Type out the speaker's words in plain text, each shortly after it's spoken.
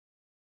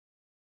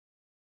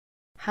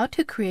How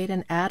to create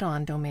an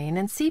add-on domain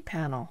in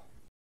cPanel.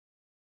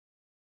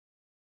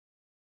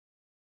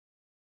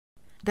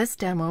 This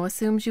demo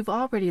assumes you've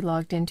already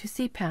logged into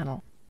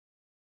cPanel.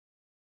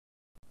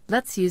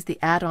 Let's use the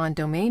Add-on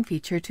Domain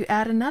feature to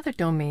add another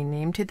domain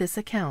name to this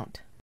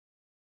account.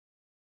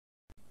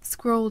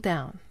 Scroll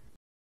down.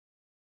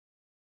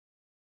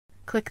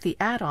 Click the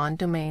Add-on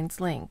Domains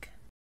link.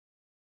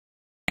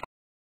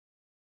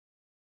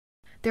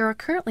 There are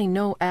currently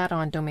no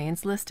add-on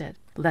domains listed.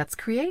 Let's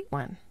create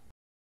one.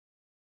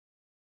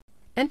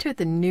 Enter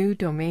the new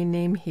domain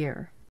name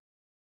here.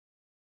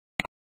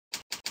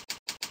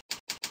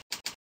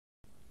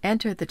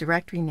 Enter the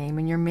directory name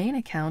in your main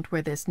account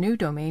where this new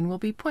domain will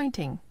be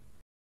pointing.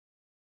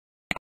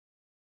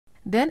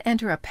 Then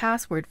enter a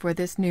password for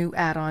this new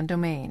add-on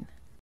domain.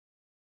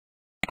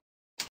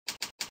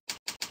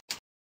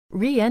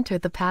 Re-enter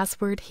the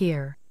password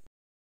here.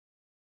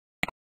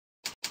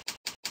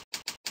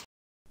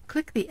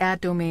 Click the Add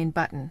Domain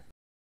button.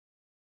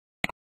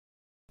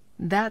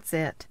 That's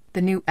it.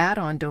 The new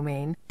add-on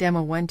domain,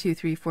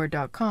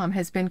 demo1234.com,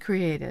 has been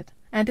created,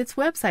 and its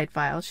website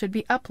file should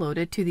be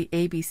uploaded to the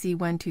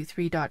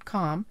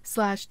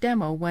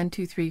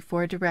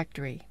abc123.com/demo1234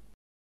 directory.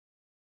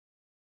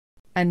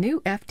 A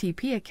new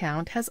FTP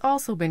account has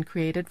also been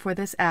created for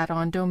this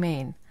add-on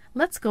domain.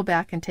 Let's go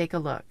back and take a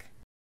look.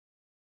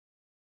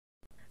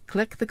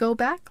 Click the Go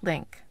Back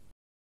link.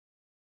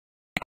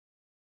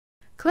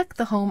 Click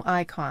the Home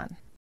icon.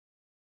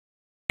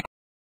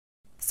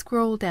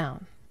 Scroll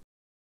down.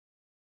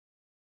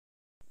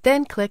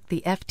 Then click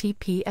the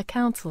FTP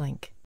Accounts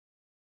link.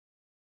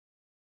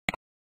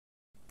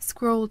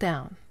 Scroll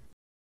down.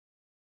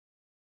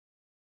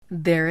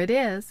 There it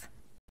is.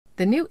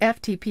 The new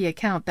FTP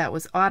account that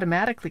was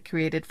automatically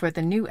created for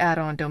the new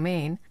add-on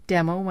domain,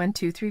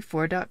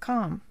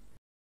 demo1234.com.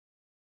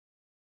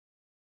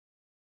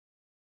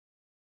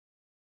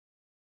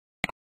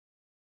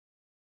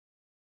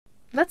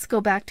 Let's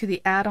go back to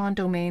the Add-on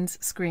Domains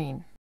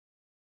screen.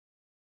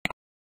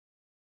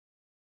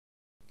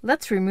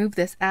 Let's remove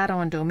this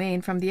add-on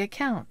domain from the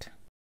account.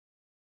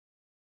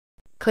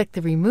 Click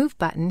the Remove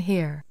button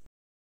here.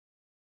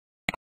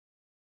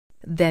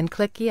 Then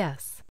click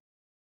Yes.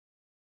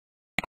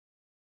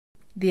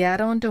 The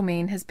add-on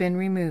domain has been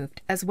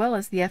removed, as well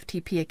as the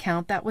FTP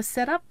account that was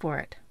set up for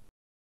it.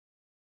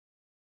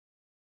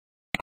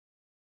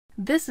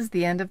 This is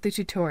the end of the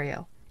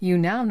tutorial. You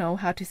now know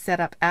how to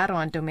set up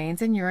add-on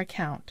domains in your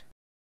account.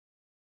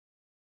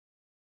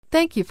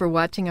 Thank you for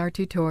watching our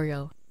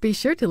tutorial. Be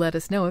sure to let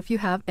us know if you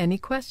have any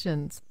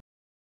questions.